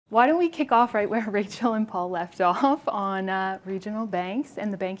why don't we kick off right where Rachel and Paul left off on regional banks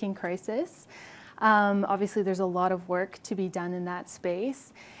and the banking crisis. Obviously, there's a lot of work to be done in that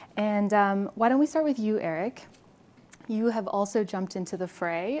space. And why don't we start with you, Eric? You have also jumped into the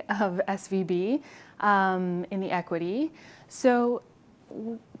fray of SVB in the equity. So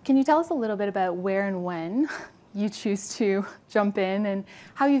can you tell us a little bit about where and when you choose to jump in and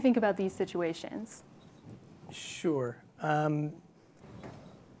how you think about these situations? Sure.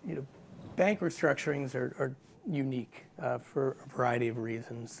 Bank restructurings are unique for a variety of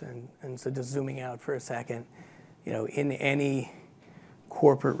reasons. And so just zooming out for a second, in any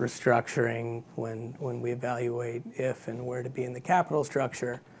corporate restructuring, when we evaluate if and where to be in the capital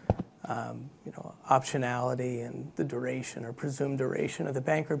structure, optionality and the duration or presumed duration of the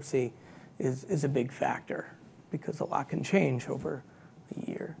bankruptcy is a big factor because a lot can change over a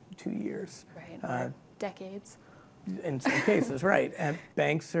year, 2 years. Right, or decades. In some cases, right. And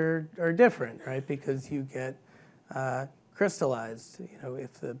banks are different, right, because you get crystallized,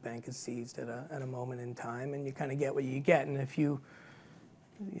 if the bank is seized at a moment in time, and you kind of get what you get. And if you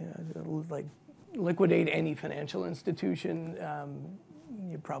liquidate any financial institution,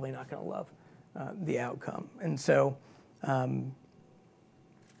 you're probably not going to love the outcome. And so,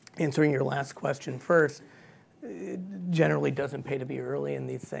 answering your last question first, it generally doesn't pay to be early in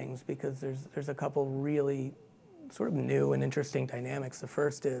these things because there's a couple really sort of new and interesting dynamics. The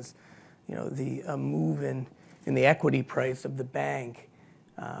first is, the move in the equity price of the bank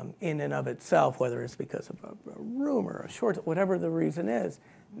in and of itself, whether it's because of a rumor, a short, whatever the reason is,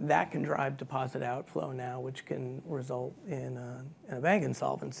 that can drive deposit outflow now, which can result in a bank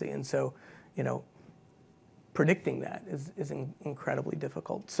insolvency. And so, predicting that is incredibly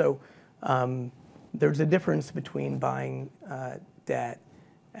difficult. So there's a difference between buying debt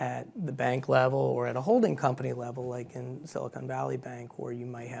at the bank level or at a holding company level, like in Silicon Valley Bank, where you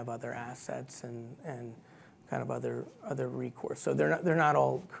might have other assets and kind of other recourse. So they're not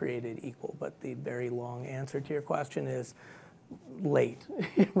all created equal, but the very long answer to your question is late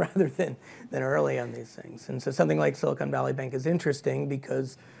rather than early on these things. And so something like Silicon Valley Bank is interesting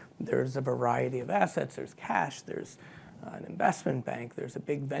because there's a variety of assets. There's cash, there's an investment bank, there's a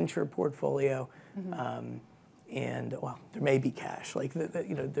big venture portfolio, and well, there may be cash. Like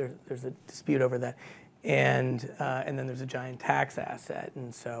there's a dispute over that, and then there's a giant tax asset,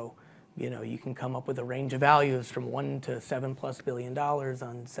 and so you can come up with a range of values from $1 to $7+ billion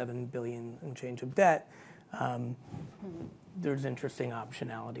on $7 billion and change of debt. There's interesting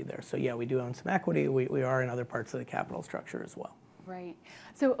optionality there. So yeah, we do own some equity. We are in other parts of the capital structure as well. Right.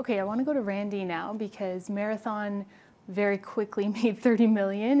 So okay, I want to go to Randy now because Marathon very quickly made $30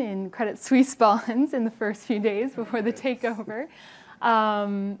 million in Credit Suisse bonds in the first few days before the takeover.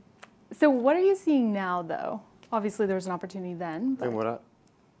 So what are you seeing now, though? Obviously, there was an opportunity then. But...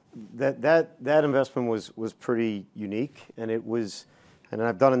 And that investment was pretty unique, and it was. And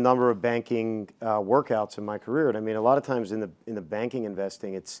I've done a number of banking workouts in my career, and I mean, a lot of times in the banking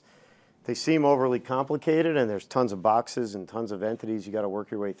investing, they seem overly complicated, and there's tons of boxes and tons of entities you got to work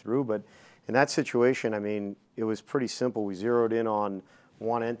your way through. But in that situation, I mean, it was pretty simple. We zeroed in on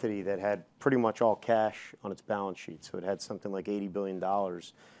one entity that had pretty much all cash on its balance sheet. So it had something like $80 billion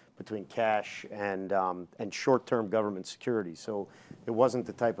between cash and short-term government securities. So it wasn't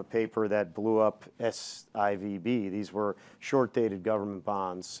the type of paper that blew up SIVB. These were short-dated government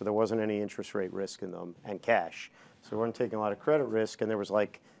bonds, so there wasn't any interest rate risk in them, and cash. So we weren't taking a lot of credit risk, and there was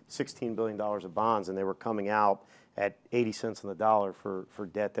like $16 billion of bonds, and they were coming out at 80 cents on the dollar for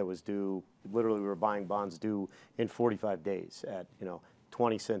debt that was due. Literally, we were buying bonds due in 45 days at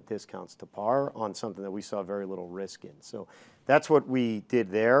 20-cent discounts to par on something that we saw very little risk in. So that's what we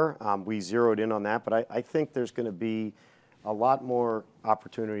did there. We zeroed in on that, but I think there's going to be a lot more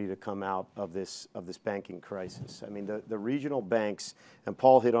opportunity to come out of this banking crisis. I mean, the regional banks, and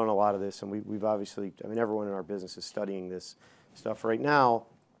Paul hit on a lot of this, and we've obviously, I mean, everyone in our business is studying this stuff right now.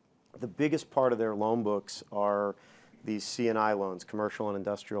 The biggest part of their loan books are these C&I loans, commercial and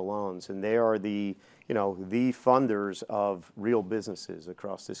industrial loans, and they are the funders of real businesses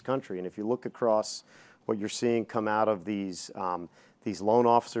across this country. And if you look across what you're seeing come out of these loan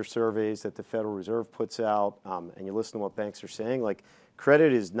officer surveys that the Federal Reserve puts out, and you listen to what banks are saying, like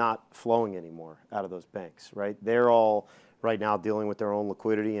credit is not flowing anymore out of those banks, right? They're all right now dealing with their own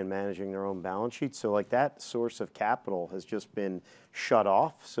liquidity and managing their own balance sheets. So like that source of capital has just been shut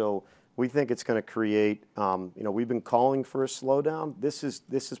off. So we think it's going to create, we've been calling for a slowdown. This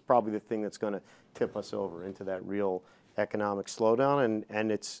is probably the thing that's going to tip us over into that real economic slowdown,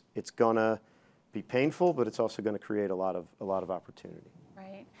 and it's going to be painful, but it's also going to create a lot of opportunity.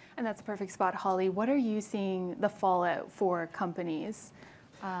 Right, and that's a perfect spot, Holly. What are you seeing the fallout for companies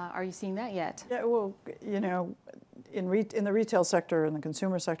Are you seeing that yet? Yeah, well, in the retail sector and the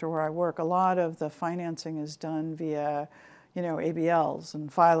consumer sector where I work, a lot of the financing is done via, ABLs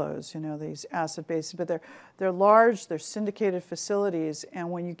and FILOs, these asset-based, but they're large, they're syndicated facilities, and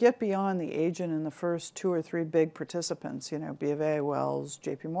when you get beyond the agent and the first 2 or 3 big participants, B of A, Wells,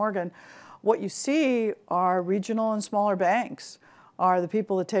 JP Morgan, what you see are regional and smaller banks are the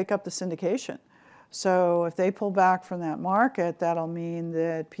people that take up the syndication. So if they pull back from that market, that'll mean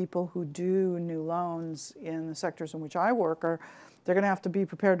that people who do new loans in the sectors in which I work they're going to have to be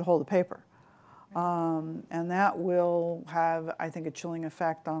prepared to hold the paper. And that will have, I think, a chilling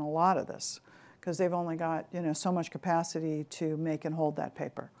effect on a lot of this because they've only got, so much capacity to make and hold that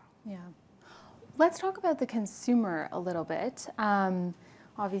paper. Yeah. Let's talk about the consumer a little bit.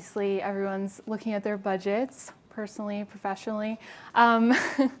 Obviously, everyone's looking at their budgets, personally, professionally.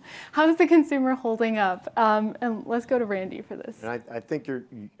 How's the consumer holding up? And let's go to Randy for this. And I think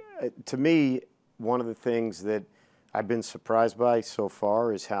to me, one of the things that I've been surprised by so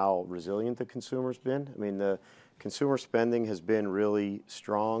far is how resilient the consumer's been. I mean, the consumer spending has been really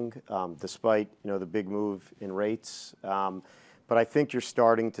strong, despite the big move in rates. But I think you're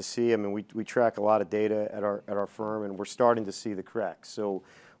starting to see. I mean, we track a lot of data at our firm, and we're starting to see the cracks. So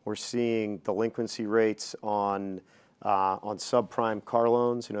we're seeing delinquency rates on subprime car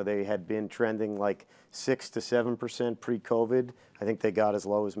loans. They had been trending like 6 to 7% pre-COVID. I think they got as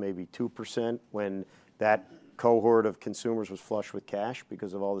low as maybe 2% when that cohort of consumers was flush with cash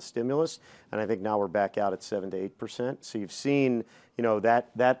because of all the stimulus, and I think now we're back out at 7 to 8%. So you've seen,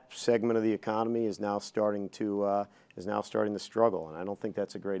 that segment of the economy is now starting to struggle, and I don't think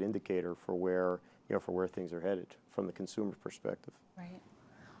that's a great indicator for where things are headed from the consumer perspective. Right.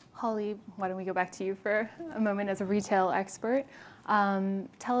 Holly, why don't we go back to you for a moment as a retail expert?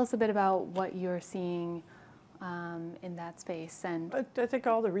 Tell us a bit about what you're seeing in that space. And I think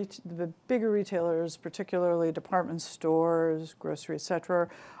all the bigger retailers, particularly department stores, grocery, et cetera,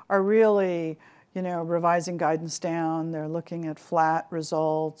 are really, revising guidance down. They're looking at flat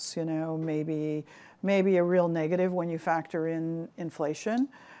results, maybe a real negative when you factor in inflation.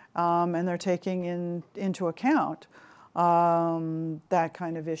 And they're taking into account that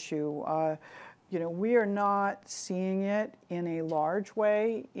kind of issue. We are not seeing it in a large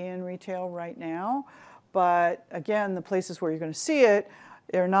way in retail right now. But again, the places where you're going to see it,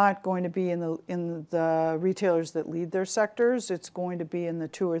 they're not going to be in the retailers that lead their sectors. It's going to be in the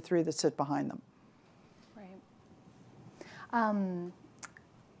 2 or 3 that sit behind them. Right.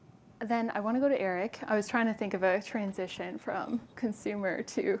 Then I want to go to Eric. I was trying to think of a transition from consumer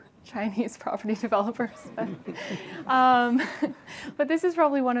to Chinese property developers. But this is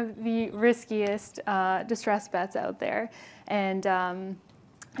probably one of the riskiest distressed bets out there. And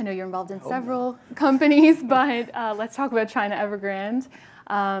I know you're involved in several companies, but let's talk about China Evergrande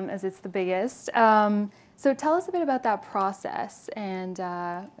as it's the biggest. So tell us a bit about that process and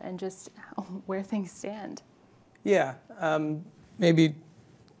just where things stand. Yeah, maybe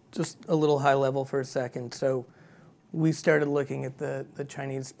just a little high level for a second. So we started looking at the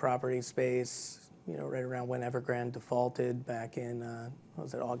Chinese property space, right around when Evergrande defaulted back in,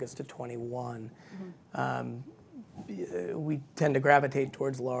 August of 21. Mm-hmm. We tend to gravitate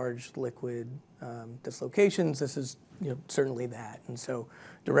towards large liquid dislocations. This is certainly that. And so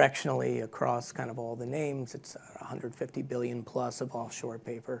directionally across kind of all the names, it's 150 billion plus of offshore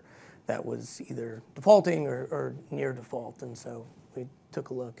paper that was either defaulting or near default. And so we took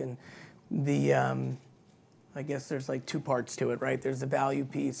a look, and I guess there's like 2 parts to it, right? There's the value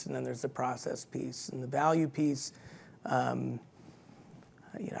piece and then there's the process piece. And the value piece,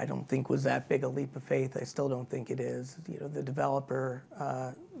 I don't think was that big a leap of faith. I still don't think it is. The developer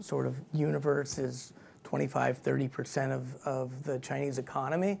sort of universe is 25-30% of the Chinese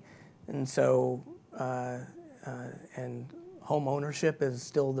economy, and so and home ownership is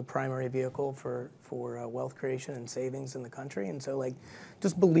still the primary vehicle for wealth creation and savings in the country. And so,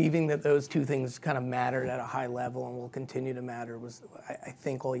 just believing that those 2 things kind of mattered at a high level and will continue to matter was, I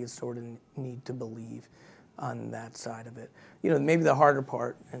think, all you sort of need to believe on that side of it. Maybe the harder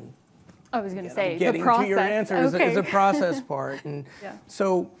part, and I was going to say getting the process. to your answer is a process part. And yeah.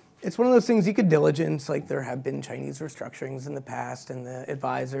 So it's one of those things you could diligence. Like there have been Chinese restructurings in the past, and the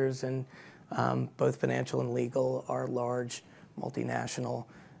advisors and both financial and legal are large multinational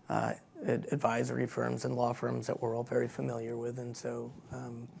advisory firms and law firms that we're all very familiar with. And so,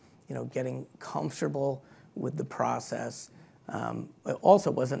 getting comfortable with the process it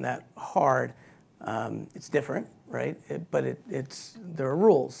also wasn't that hard. It's different, right? But there are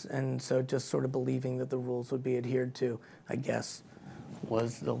rules, and so just sort of believing that the rules would be adhered to, I guess,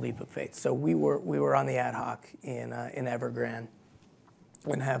 was the leap of faith. So we were on the ad hoc in Evergrande,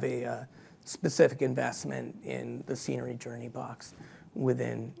 and have a specific investment in the scenery journey box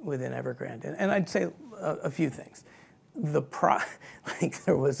within Evergrande. And I'd say a few things. Like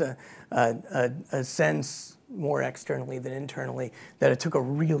there was a sense more externally than internally that it took a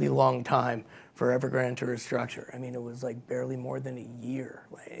really long time for Evergrande to restructure. I mean, it was like barely more than a year.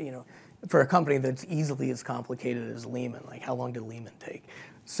 Like, for a company that's easily as complicated as Lehman, like how long did Lehman take?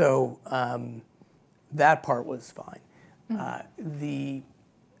 So that part was fine. The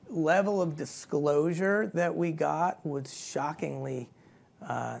level of disclosure that we got was shockingly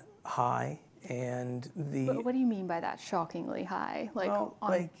high. And What do you mean by that, shockingly high? Like, well,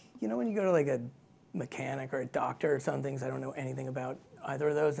 like, when you go to like a mechanic or a doctor or some things, I don't know anything about either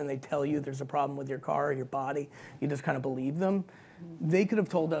of those, and they tell you there's a problem with your car or your body, you just kind of believe them. They could have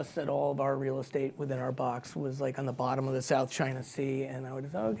told us that all of our real estate within our box was like on the bottom of the South China Sea, and I would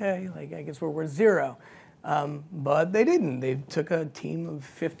have said, okay, like I guess we're worth zero. But they didn't. They took a team of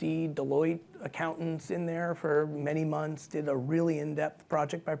 50 Deloitte accountants in there for many months, did a really in-depth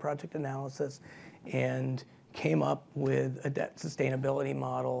project-by-project analysis, and came up with a debt sustainability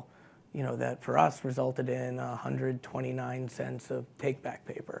model, that for us resulted in 129 cents of take-back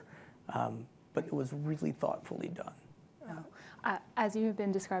paper. But it was really thoughtfully done. As you have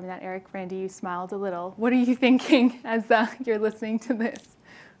been describing that, Eric, Randy, you smiled a little. What are you thinking as you're listening to this?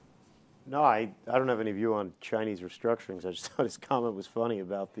 No, I don't have any view on Chinese restructurings. I just thought his comment was funny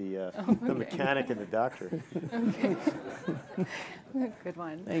about the mechanic and the doctor. Okay. Good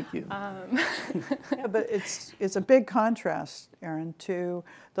one. Thank you. Yeah, but it's a big contrast, Erin, to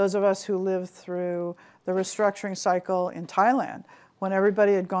those of us who lived through the restructuring cycle in Thailand, when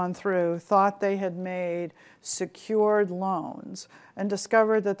everybody had gone through, thought they had made secured loans, and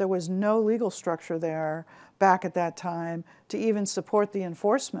discovered that there was no legal structure there back at that time to even support the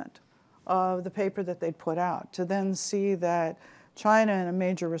enforcement of the paper that they'd put out. To then see that China in a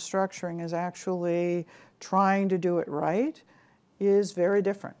major restructuring is actually trying to do it right is very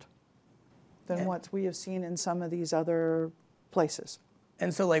different than what we have seen in some of these other places.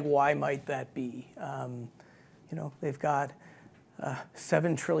 And so, like, why might that be? They've got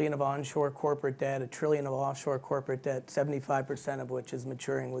 $7 trillion of onshore corporate debt, $1 trillion of offshore corporate debt, 75% of which is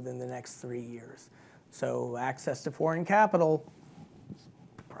maturing within the next 3 years. So access to foreign capital is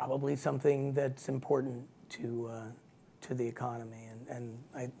probably something that's important to the economy, and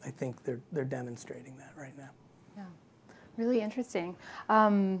I think they're demonstrating that right now. Yeah, really interesting.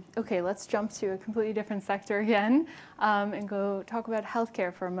 Okay, let's jump to a completely different sector again and go talk about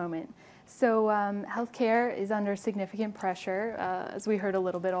healthcare for a moment. So healthcare is under significant pressure, as we heard a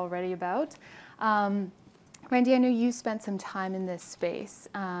little bit already about. Randy, I know you spent some time in this space,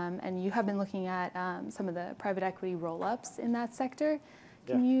 and you have been looking at some of the private equity roll-ups in that sector.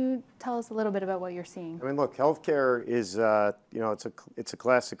 Can you tell us a little bit about what you're seeing? I mean, look, healthcare is, it's a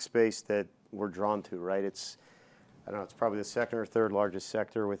classic space that we're drawn to, right? It's probably the second or third largest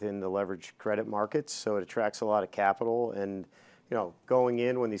sector within the leveraged credit markets, so it attracts a lot of capital. And going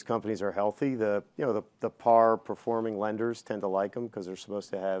in when these companies are healthy, the par performing lenders tend to like them because they're supposed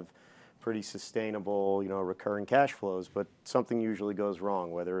to have pretty sustainable, recurring cash flows. But something usually goes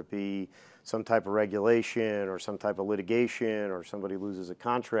wrong, whether it be some type of regulation or some type of litigation or somebody loses a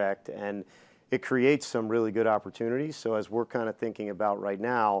contract, and it creates some really good opportunities. So as we're kind of thinking about right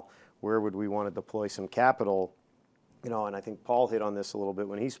now, where would we want to deploy some capital? And I think Paul hit on this a little bit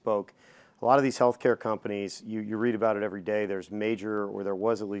when he spoke. A lot of these healthcare companies, you read about it every day, there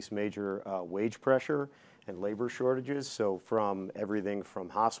was at least major wage pressure and labor shortages. So from everything from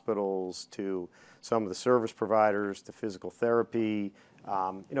hospitals to some of the service providers to physical therapy,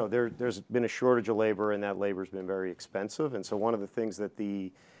 there's been a shortage of labor, and that labor's been very expensive. And so one of the things that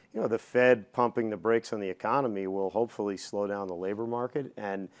the Fed pumping the brakes on the economy will hopefully slow down the labor market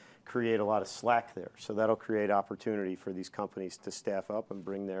and create a lot of slack there. So that'll create opportunity for these companies to staff up and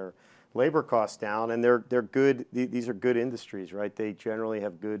bring their labor costs down. And they're good. These are good industries, right? They generally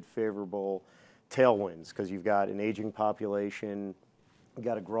have good, favorable tailwinds because you've got an aging population, you've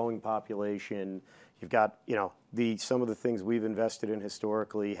got a growing population, you've got some of the things we've invested in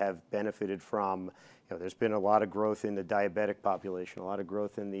historically have benefited from. There's been a lot of growth in the diabetic population, a lot of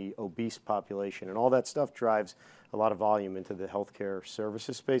growth in the obese population, and all that stuff drives a lot of volume into the healthcare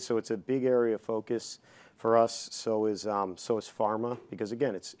services space. So it's a big area of focus for us. So is pharma, because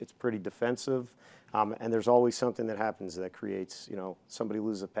again, it's pretty defensive, and there's always something that happens that creates, somebody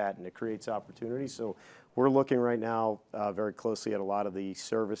loses a patent, it creates opportunity. So we're looking right now very closely at a lot of the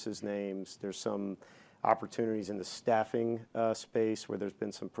services names. There's some opportunities in the staffing space where there's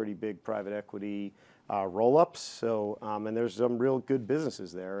been some pretty big private equity roll-ups. So and there's some real good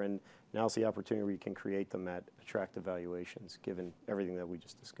businesses there, and now's the opportunity where you can create them at attractive valuations, given everything that we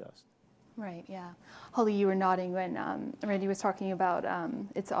just discussed. Right, yeah. Holly, you were nodding when Randy was talking about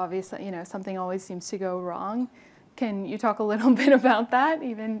it's obvious that, something always seems to go wrong. Can you talk a little bit about that?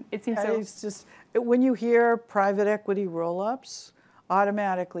 Even it seems so. It's just, when you hear private equity roll-ups,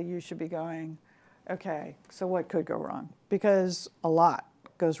 automatically you should be going, okay, so what could go wrong? Because a lot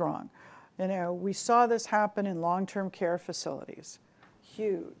goes wrong. We saw this happen in long-term care facilities,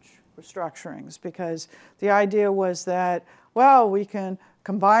 huge restructurings, because the idea was that, well, we can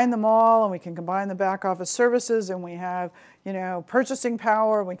combine them all and we can combine the back office services and we have, purchasing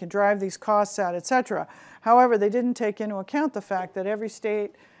power, and we can drive these costs out, et cetera. However, they didn't take into account the fact that every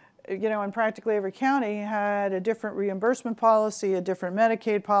state, and practically every county had a different reimbursement policy, a different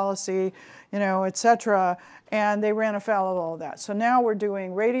Medicaid policy, et cetera, and they ran afoul of all of that. So now we're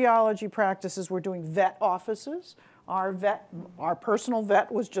doing radiology practices, we're doing vet offices. Our personal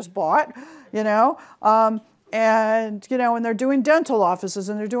vet was just bought, and they're doing dental offices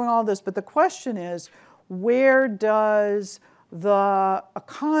and they're doing all this. But the question is, where does the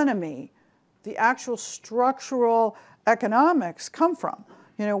economy, the actual structural economics come from?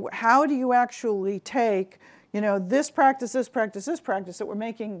 How do you actually take, this practice, this practice, this practice that we're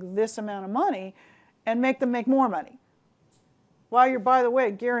making this amount of money and make them make more money? While you're, by the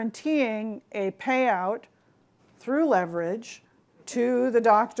way, guaranteeing a payout through leverage to the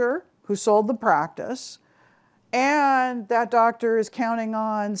doctor who sold the practice, and that doctor is counting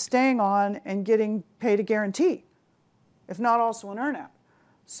on staying on and getting paid a guarantee, if not also an earnout.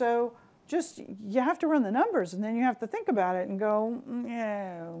 So you have to run the numbers, and then you have to think about it and go,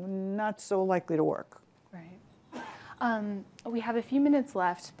 yeah, not so likely to work. Right. We have a few minutes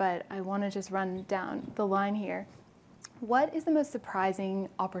left, but I want to just run down the line here. What is the most surprising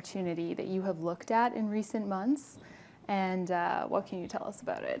opportunity that you have looked at in recent months, and what can you tell us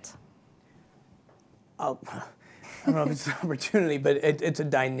about it? I don't know if it's an opportunity, but it's a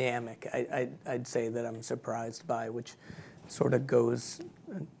dynamic, I'd say, that I'm surprised by, which sort of goes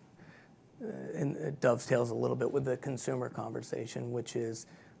and it dovetails a little bit with the consumer conversation, which is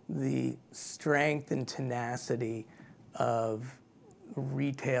the strength and tenacity of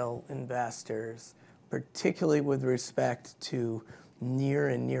retail investors, particularly with respect to near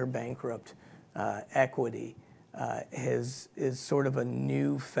and near bankrupt equity, is sort of a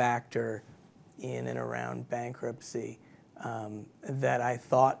new factor in and around bankruptcy that I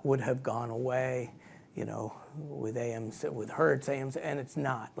thought would have gone away, with AMC, with Hertz, AMC, and it's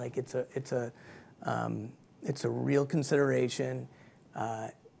not. Like it's a real consideration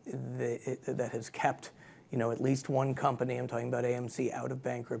that has kept, at least one company, I'm talking about AMC, out of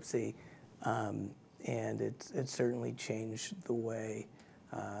bankruptcy. And it's certainly changed the way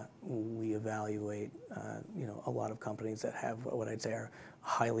we evaluate, a lot of companies that have what I'd say are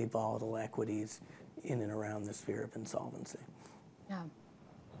highly volatile equities in and around the sphere of insolvency. Yeah,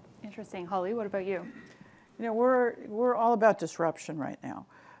 interesting. Holly, what about you? We're all about disruption right now.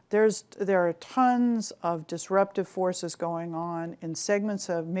 There are tons of disruptive forces going on in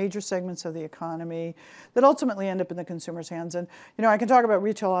major segments of the economy that ultimately end up in the consumer's hands. And I can talk about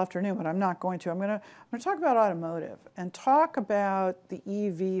retail all afternoon, but I'm not going to. I'm going to talk about automotive and talk about the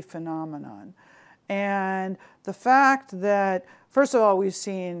EV phenomenon, and the fact that, first of all, we've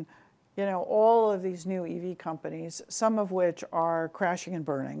seen all of these new EV companies, some of which are crashing and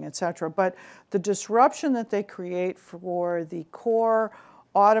burning, et cetera. But the disruption that they create for the core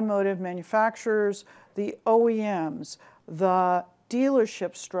automotive manufacturers, the OEMs, the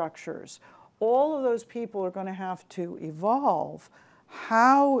dealership structures, all of those people are going to have to evolve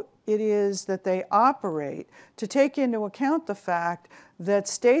how it is that they operate to take into account the fact that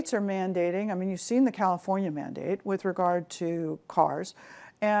states are mandating. I mean, you've seen the California mandate with regard to cars,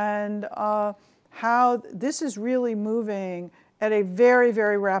 and how this is really moving at a very,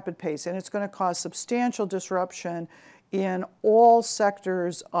 very rapid pace, and it's going to cause substantial disruption in all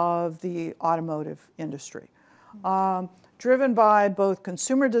sectors of the automotive industry, driven by both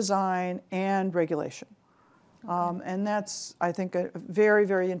consumer design and regulation. Okay. And that's, I think, a very,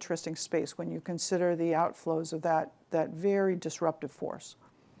 very interesting space when you consider the outflows of that very disruptive force.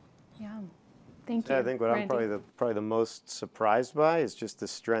 Yeah. Thank you. I think what Randy. I'm probably the most surprised by is just the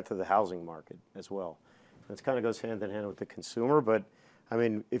strength of the housing market as well. It kind of goes hand in hand with the consumer, but I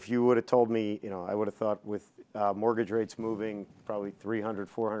mean, if you would have told me, I would have thought with mortgage rates moving probably 300,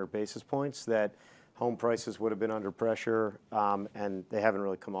 400 basis points that home prices would have been under pressure, and they haven't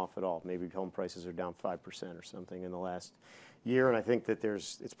really come off at all. Maybe home prices are down 5% or something in the last year, and I think that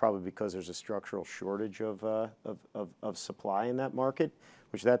it's probably because there's a structural shortage of supply in that market,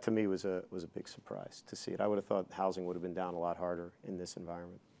 which that to me was a big surprise to see it. I would have thought housing would have been down a lot harder in this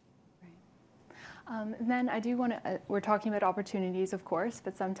environment. Right. And then I do want to, we're talking about opportunities, of course,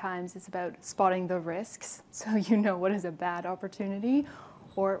 but sometimes it's about spotting the risks so you know what is a bad opportunity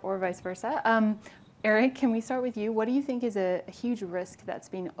or vice versa. Eric, can we start with you? What do you think is a huge risk that's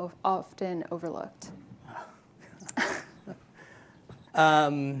been often overlooked? I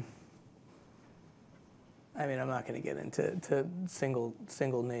mean, I'm not going to get into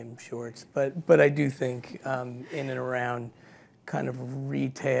single name shorts, but I do think in and around kind of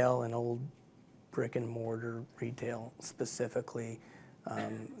retail and old brick and mortar retail specifically,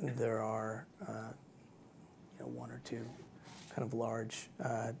 there are one or two kind of large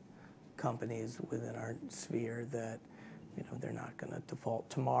companies within our sphere that they're not going to default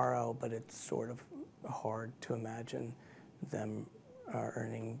tomorrow, but it's sort of hard to imagine them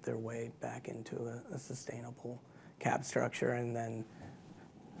earning their way back into a sustainable cap structure. And then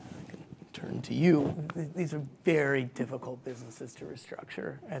I can turn to you. These are very difficult businesses to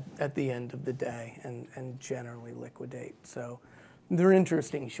restructure at the end of the day and generally liquidate. So they're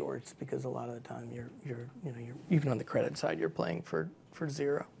interesting shorts because a lot of the time you're even on the credit side you're playing for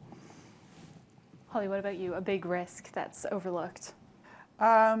zero. Holly, what about you? A big risk that's overlooked?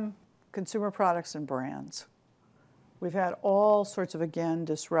 Consumer products and brands. We've had all sorts of, again,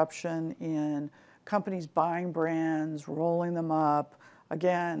 disruption in companies buying brands, rolling them up.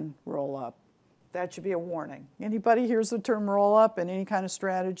 Again, roll up. That should be a warning. Anybody hears the term roll up in any kind of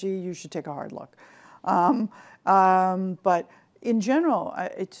strategy, you should take a hard look. But in general,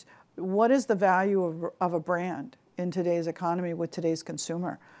 what is the value of a brand in today's economy with today's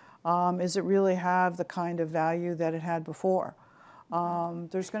consumer? Is it really have the kind of value that it had before?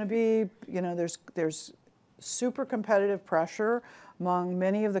 There's going to be, there's super competitive pressure among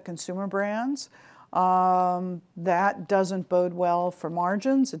many of the consumer brands. That doesn't bode well for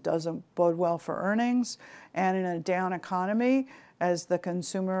margins. It doesn't bode well for earnings. And in a down economy, as the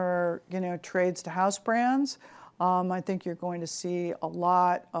consumer, trades to house brands, I think you're going to see a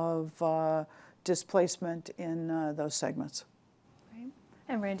lot of displacement in those segments. Right.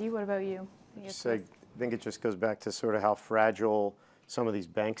 And Randy, what about you? I think it just goes back to sort of how fragile some of these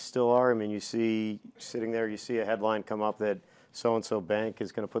banks still are. I mean, you see sitting there, you see a headline come up that so-and-so bank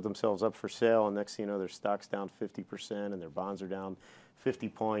is going to put themselves up for sale, and next thing you know, their stock's down 50% and their bonds are down 50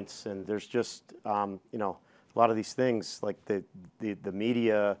 points. And there's just, a lot of these things, like the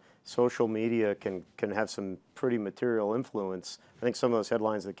media, social media can have some pretty material influence. I think some of those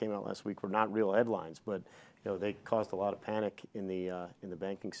headlines that came out last week were not real headlines, but they caused a lot of panic in the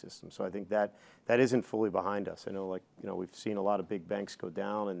banking system. So I think that isn't fully behind us. I know, we've seen a lot of big banks go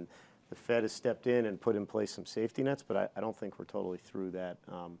down, and the Fed has stepped in and put in place some safety nets, but I don't think we're totally through that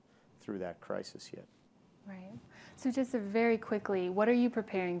crisis yet. Right. So just very quickly, what are you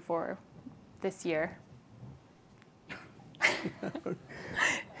preparing for this year?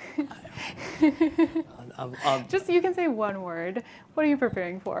 Just you can say one word. What are you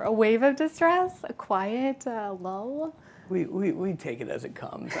preparing for? A wave of distress? A quiet lull? We take it as it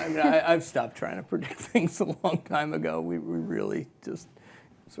comes. I mean, I've stopped trying to predict things a long time ago. We really just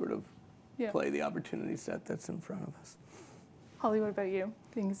sort of play the opportunity set that's in front of us. Holly, what about you?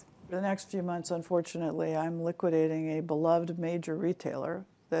 Things. For the next few months, unfortunately, I'm liquidating a beloved major retailer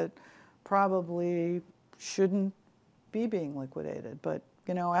that probably shouldn't be being liquidated. But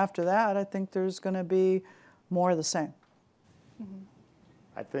after that, I think there's going to be more of the same. Mm-hmm.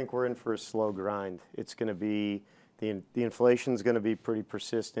 I think we're in for a slow grind. It's going to be, the inflation's going to be pretty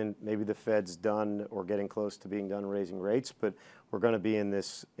persistent. Maybe the Fed's done or getting close to being done raising rates, but we're going to be in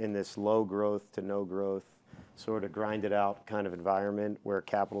this low growth to no growth, sort of grinded out kind of environment where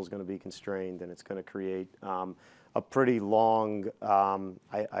capital is going to be constrained, and it's going to create a pretty long,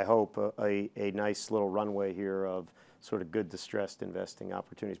 I hope, a nice little runway here of sort of good distressed investing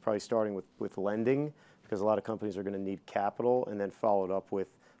opportunities, probably starting with lending, because a lot of companies are going to need capital, and then followed up with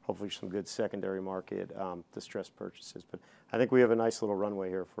hopefully some good secondary market distressed purchases. But I think we have a nice little runway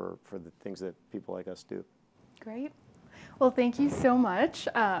here for the things that people like us do. Great. Well, thank you so much,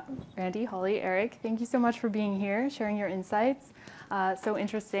 Randy, Holly, Eric. Thank you so much for being here, sharing your insights. So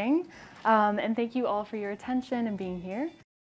interesting. And thank you all for your attention and being here.